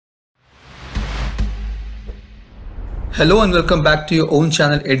Hello and welcome back to your own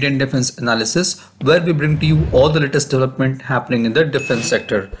channel Indian Defense Analysis, where we bring to you all the latest development happening in the defense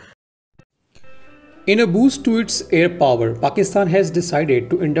sector. In a boost to its air power, Pakistan has decided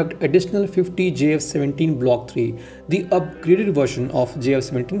to induct additional 50 JF-17 Block 3, the upgraded version of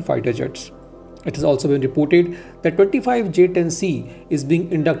JF-17 fighter jets. It has also been reported that 25 J-10C is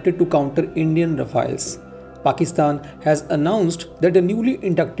being inducted to counter Indian Rafales. Pakistan has announced that the newly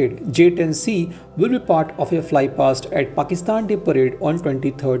inducted J-10C will be part of a flypast at Pakistan Day Parade on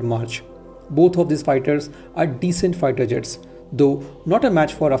 23rd March. Both of these fighters are decent fighter jets, though not a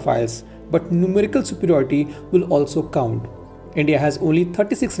match for Rafales, but numerical superiority will also count. India has only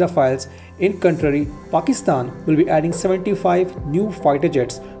 36 Rafales. In contrary, Pakistan will be adding 75 new fighter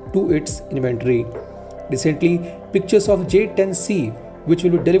jets to its inventory. Recently, pictures of J-10C, which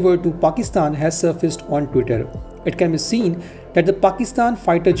will be delivered to Pakistan, has surfaced on Twitter. It can be seen that the Pakistan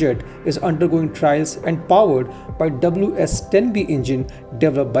fighter jet is undergoing trials and powered by WS-10B engine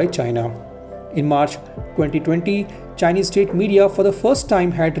developed by China. In March 2020, Chinese state media for the first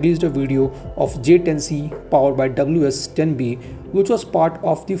time had released a video of J-10C powered by WS-10B, which was part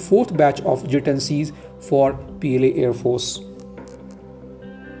of the fourth batch of J-10Cs for PLA Air Force.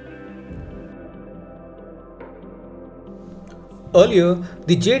 Earlier,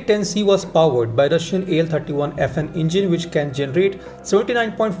 the J-10C was powered by Russian AL-31FN engine, which can generate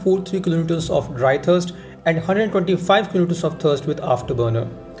 79.43 kN of dry thrust and 125 kN of thrust with afterburner.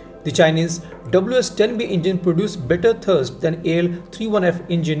 The Chinese WS-10B engine produced better thrust than AL-31F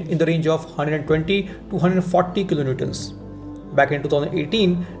engine in the range of 120 to 140 kN. Back in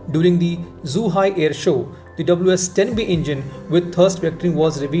 2018, during the Zhuhai air show, the WS-10B engine with thrust vectoring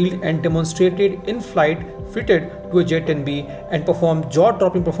was revealed and demonstrated in flight fitted to a J-10B and performed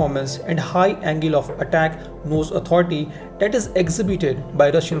jaw-dropping performance and high angle of attack nose authority that is exhibited by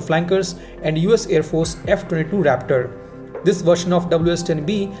Russian flankers and US Air Force F-22 Raptor. This version of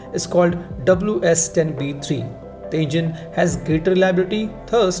WS-10B is called WS-10B3. The engine has greater reliability,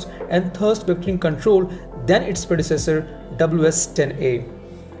 thrust and thrust vectoring control than its predecessor WS-10A.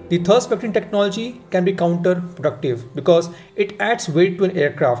 The thrust vectoring technology can be counterproductive because it adds weight to an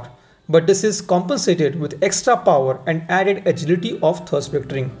aircraft, but this is compensated with extra power and added agility of thrust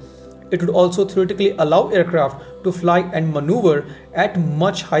vectoring. It would also theoretically allow aircraft to fly and maneuver at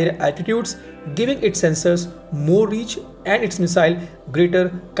much higher altitudes, giving its sensors more reach and its missile greater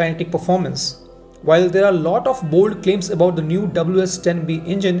kinetic performance. While there are a lot of bold claims about the new WS-10B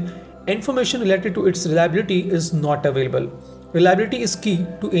engine, information related to its reliability is not available. Reliability is key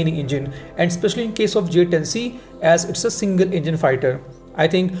to any engine, and especially in case of J-10C, as it's a single engine fighter. I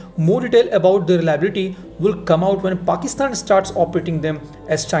think more detail about the reliability will come out when Pakistan starts operating them,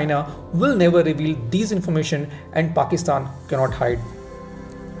 as China will never reveal these information and Pakistan cannot hide.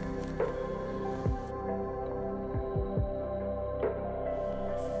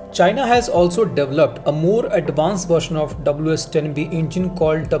 China has also developed a more advanced version of WS-10B engine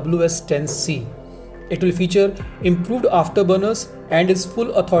called WS-10C. It will feature improved afterburners and is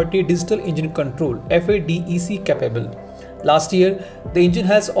full authority digital engine control FADEC capable. Last year, the engine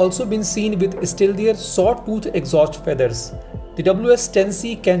has also been seen with stealthier sawtooth exhaust feathers. The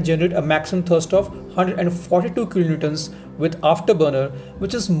WS-10C can generate a maximum thrust of 142 kN with afterburner,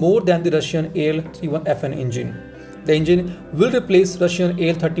 which is more than the Russian AL-31FN engine. The engine will replace Russian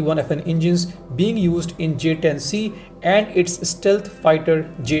AL-31FN engines being used in J-10C and its stealth fighter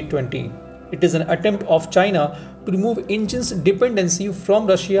J-20. It is an attempt of China to remove engine's dependency from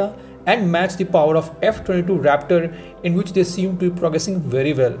Russia and match the power of F-22 Raptor, in which they seem to be progressing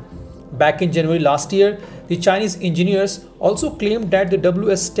very well. Back in January last year, the Chinese engineers also claimed that the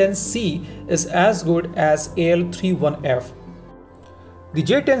WS-10C is as good as AL-31F. The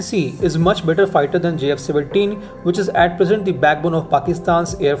J-10C is much better fighter than JF-17, which is at present the backbone of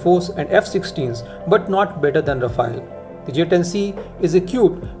Pakistan's Air Force and F-16s, but not better than Rafale. The J-10C is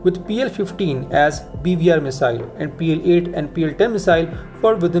equipped with PL-15 as BVR missile and PL-8 and PL-10 missile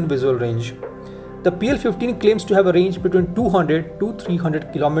for within visual range. The PL-15 claims to have a range between 200 to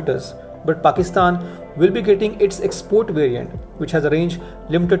 300 kilometers, but Pakistan will be getting its export variant, which has a range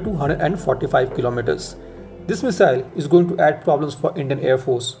limited to 145 kilometers. This missile is going to add problems for Indian Air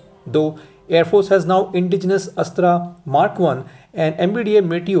Force, though Air Force has now indigenous Astra Mark I and MBDA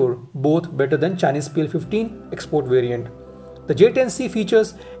Meteor, both better than Chinese PL-15 export variant. The J-10C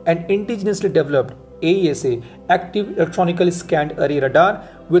features an indigenously developed AESA active electronically scanned array radar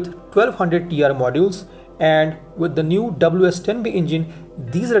with 1200 TR modules, and with the new WS-10B engine,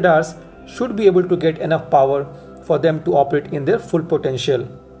 these radars should be able to get enough power for them to operate in their full potential.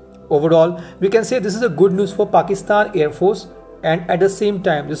 Overall, we can say this is a good news for Pakistan Air Force, and at the same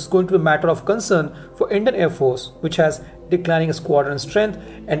time this is going to be a matter of concern for Indian Air Force, which has declining squadron strength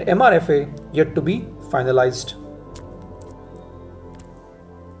and MRFA yet to be finalized.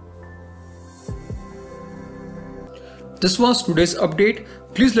 This was today's update.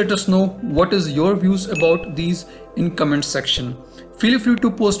 Please let us know what is your views about these in comment section. Feel free to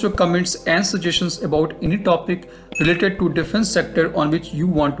post your comments and suggestions about any topic related to defense sector on which you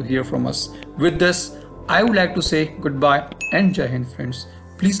want to hear from us. With this, I would like to say goodbye and Jai Hind friends.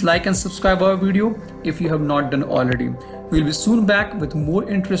 Please like and subscribe our video if you have not done already. We will be soon back with more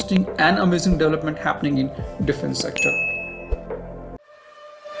interesting and amazing development happening in defense sector.